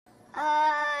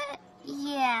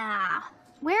Yeah.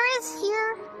 Where is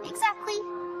here, exactly?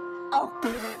 Oh,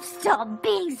 stop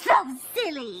being so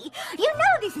silly. You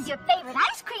know this is your favorite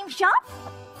ice cream shop.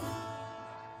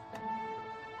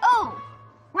 Oh,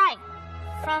 right.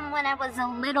 From when I was a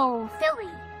little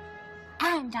filly.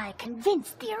 And I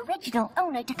convinced the original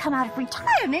owner to come out of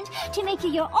retirement to make you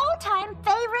your all-time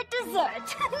favorite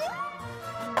dessert.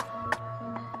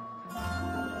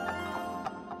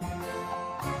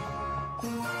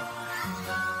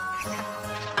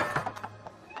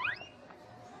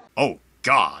 Oh,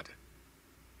 God.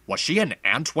 Was she an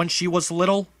ant when she was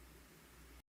little?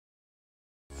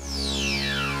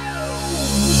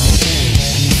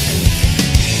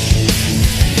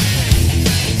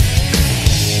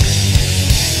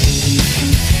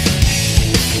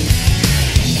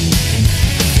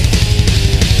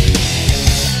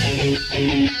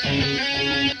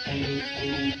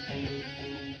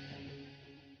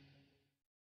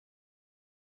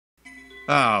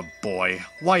 Ah, boy.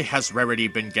 Why has Rarity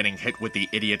been getting hit with the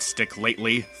idiot stick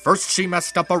lately? First she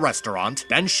messed up a restaurant,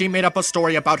 then she made up a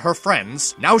story about her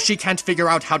friends, now she can't figure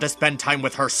out how to spend time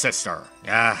with her sister.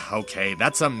 Okay,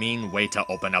 that's a mean way to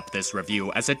open up this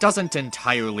review, as it doesn't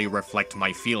entirely reflect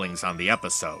my feelings on the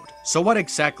episode. So what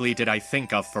exactly did I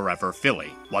think of Forever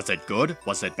Philly? Was it good?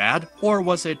 Was it bad? Or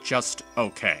was it just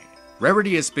okay?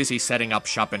 Rarity is busy setting up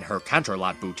shop in her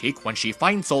Canterlot boutique when she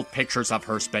finds old pictures of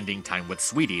her spending time with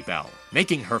Sweetie Belle,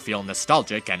 making her feel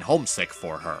nostalgic and homesick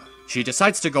for her. She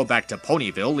decides to go back to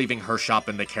Ponyville, leaving her shop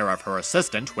in the care of her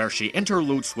assistant, where she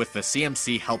interludes with the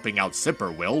CMC helping out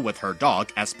Zipperwill with her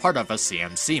dog as part of a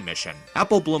CMC mission.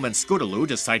 Applebloom and Scootaloo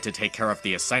decide to take care of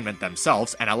the assignment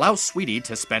themselves and allow Sweetie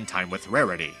to spend time with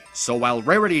Rarity. So while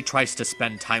Rarity tries to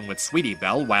spend time with Sweetie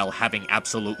Belle while having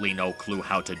absolutely no clue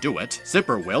how to do it,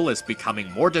 Zipperwill is becoming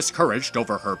more discouraged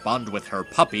over her bond with her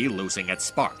puppy losing its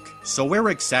spark. So where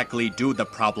exactly do the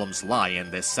problems lie in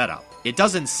this setup? It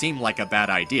doesn't seem like a bad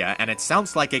idea, and it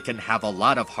sounds like it can have a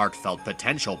lot of heartfelt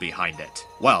potential behind it.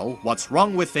 Well, what's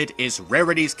wrong with it is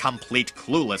Rarity's complete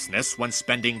cluelessness when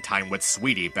spending time with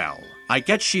Sweetie Belle. I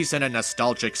get she's in a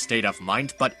nostalgic state of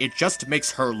mind, but it just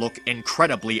makes her look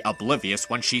incredibly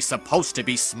oblivious when she's supposed to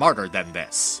be smarter than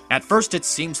this. At first it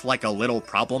seems like a little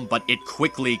problem, but it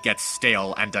quickly gets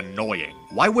stale and annoying.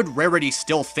 Why would Rarity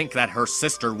still think that her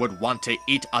sister would want to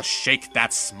eat a shake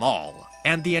that small?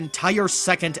 And the entire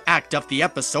second act of the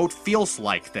episode feels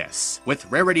like this,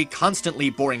 with Rarity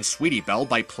constantly boring Sweetie Belle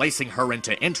by placing her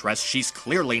into interests she's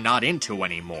clearly not into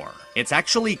anymore. It's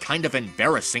actually kind of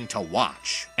embarrassing to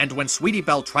watch. And when Sweetie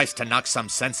Belle tries to knock some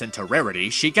sense into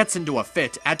Rarity, she gets into a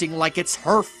fit, acting like it's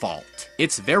her fault.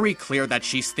 It's very clear that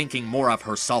she's thinking more of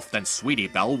herself than Sweetie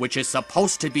Belle, which is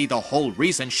supposed to be the whole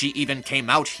reason she even came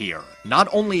out here. Not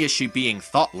only is she being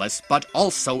thoughtless, but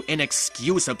also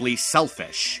inexcusably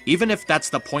selfish. Even if that's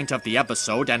the point of the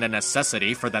episode and a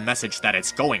necessity for the message that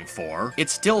it's going for, it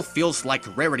still feels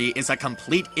like Rarity is a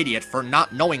complete idiot for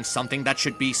not knowing something that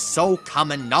should be so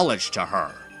common knowledge to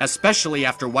her. Especially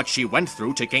after what she went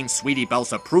through to gain Sweetie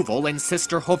Belle's approval in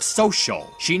Sisterhood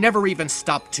Social. She never even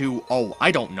stopped to,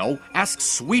 ask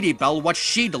Sweetie Belle what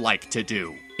she'd like to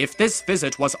do. If this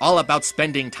visit was all about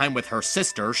spending time with her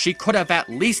sister, she could have at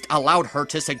least allowed her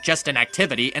to suggest an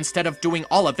activity instead of doing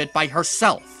all of it by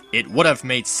herself. It would have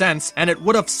made sense, and it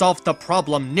would have solved the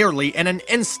problem nearly in an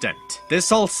instant.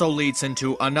 This also leads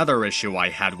into another issue I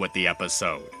had with the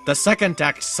episode. The second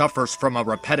act suffers from a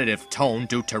repetitive tone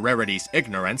due to Rarity's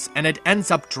ignorance, and it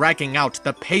ends up dragging out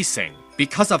the pacing.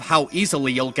 Because of how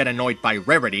easily you'll get annoyed by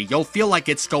Rarity, you'll feel like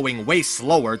it's going way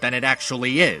slower than it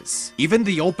actually is. Even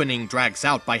the opening drags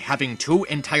out by having 2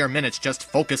 entire minutes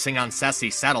just focusing on Sassy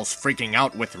Saddles freaking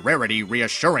out with Rarity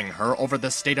reassuring her over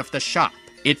the state of the shop.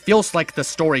 It feels like the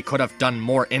story could have done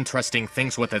more interesting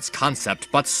things with its concept,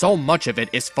 but so much of it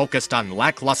is focused on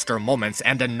lackluster moments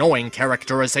and annoying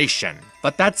characterization.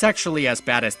 But that's actually as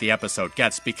bad as the episode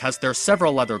gets because there's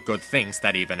several other good things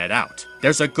that even it out.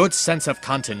 There's a good sense of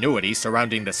continuity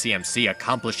surrounding the CMC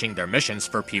accomplishing their missions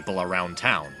for people around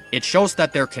town. It shows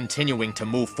that they're continuing to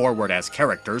move forward as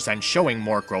characters and showing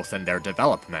more growth in their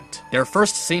development. Their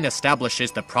first scene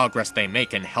establishes the progress they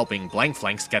make in helping Blank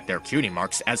Flanks get their cutie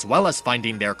marks as well as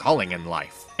finding their calling in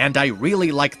life. And I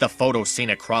really like the photo scene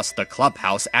across the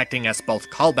clubhouse acting as both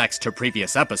callbacks to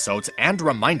previous episodes and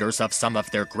reminders of some of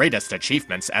their greatest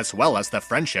achievements as well as the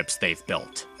friendships they've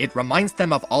built. It reminds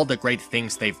them of all the great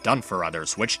things they've done for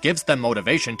others, which gives them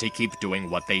motivation to keep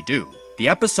doing what they do. The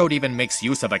episode even makes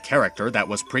use of a character that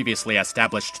was previously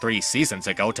established 3 seasons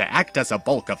ago to act as a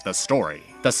bulk of the story.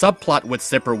 The subplot with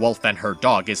Zipper Wolf and her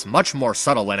dog is much more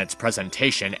subtle in its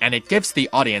presentation, and it gives the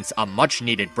audience a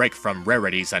much-needed break from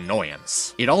Rarity's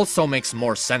annoyance. It also makes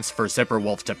more sense for Zipper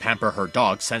Wolf to pamper her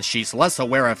dog since she's less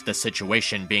aware of the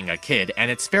situation being a kid, and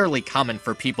it's fairly common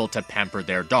for people to pamper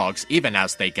their dogs even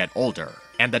as they get older.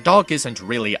 And the dog isn't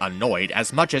really annoyed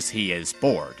as much as he is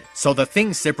bored, so the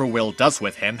things Zipper Will does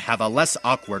with him have a less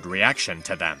awkward reaction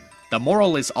to them. The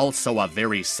moral is also a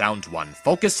very sound one,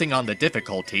 focusing on the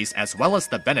difficulties as well as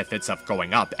the benefits of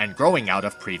growing up and growing out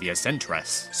of previous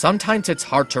interests. Sometimes it's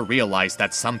hard to realize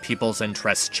that some people's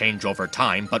interests change over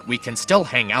time, but we can still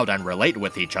hang out and relate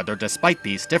with each other despite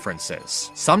these differences.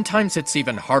 Sometimes it's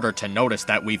even harder to notice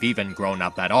that we've even grown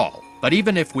up at all. But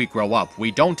even if we grow up, we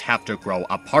don't have to grow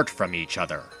apart from each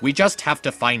other. We just have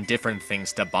to find different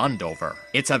things to bond over.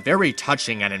 It's a very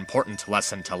touching and important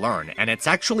lesson to learn, and it's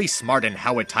actually smart in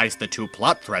how it ties the 2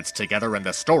 plot threads together in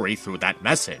the story through that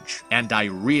message. And I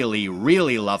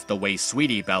really love the way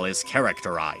Sweetie Belle is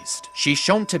characterized. She's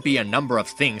shown to be a number of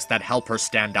things that help her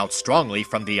stand out strongly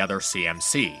from the other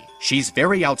CMC. She's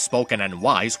very outspoken and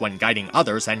wise when guiding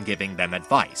others and giving them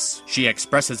advice. She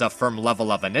expresses a firm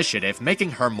level of initiative, making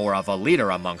her more of a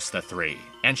leader amongst the 3.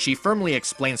 And she firmly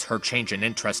explains her change in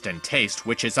interest and taste,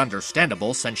 which is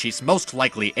understandable since she's most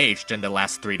likely aged in the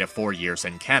last 3 to 4 years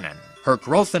in canon. Her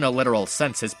growth in a literal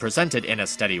sense is presented in a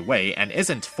steady way and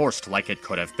isn't forced like it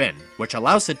could have been, which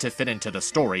allows it to fit into the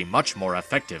story much more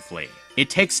effectively. It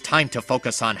takes time to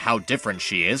focus on how different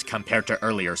she is compared to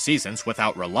earlier seasons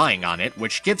without relying on it,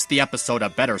 which gives the episode a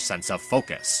better sense of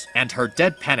focus. And her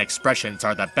deadpan expressions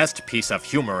are the best piece of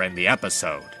humor in the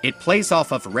episode. It plays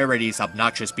off of Rarity's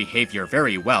obnoxious behavior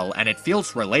very well, and it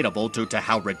feels relatable due to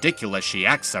how ridiculous she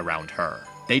acts around her.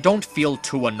 They don't feel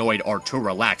too annoyed or too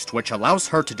relaxed, which allows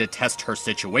her to detest her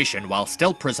situation while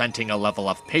still presenting a level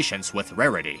of patience with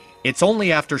Rarity. It's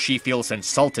only after she feels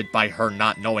insulted by her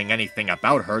not knowing anything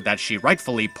about her that she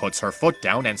rightfully puts her foot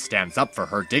down and stands up for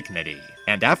her dignity.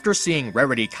 And after seeing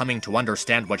Rarity coming to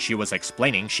understand what she was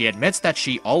explaining, she admits that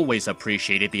she always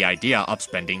appreciated the idea of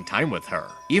spending time with her,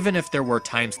 even if there were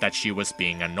times that she was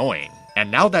being annoying. And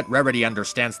now that Rarity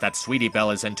understands that Sweetie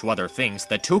Belle is into other things,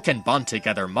 the 2 can bond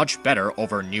together much better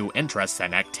over new interests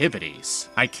and activities.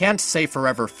 I can't say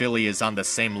Forever Philly is on the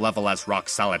same level as Rock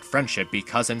Solid Friendship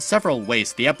because in several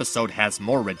ways the episode has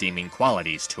more redeeming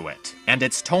qualities to it, and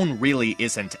its tone really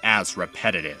isn't as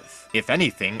repetitive. If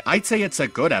anything, I'd say it's a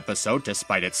good episode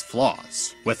despite its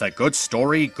flaws. With a good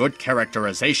story, good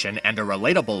characterization, and a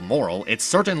relatable moral, it's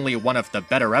certainly one of the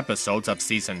better episodes of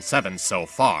Season 7 so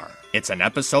far. It's an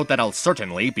episode that I'll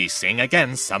certainly be seeing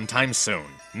again sometime soon.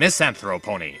 MisAnthro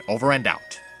Pony, over and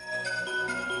out.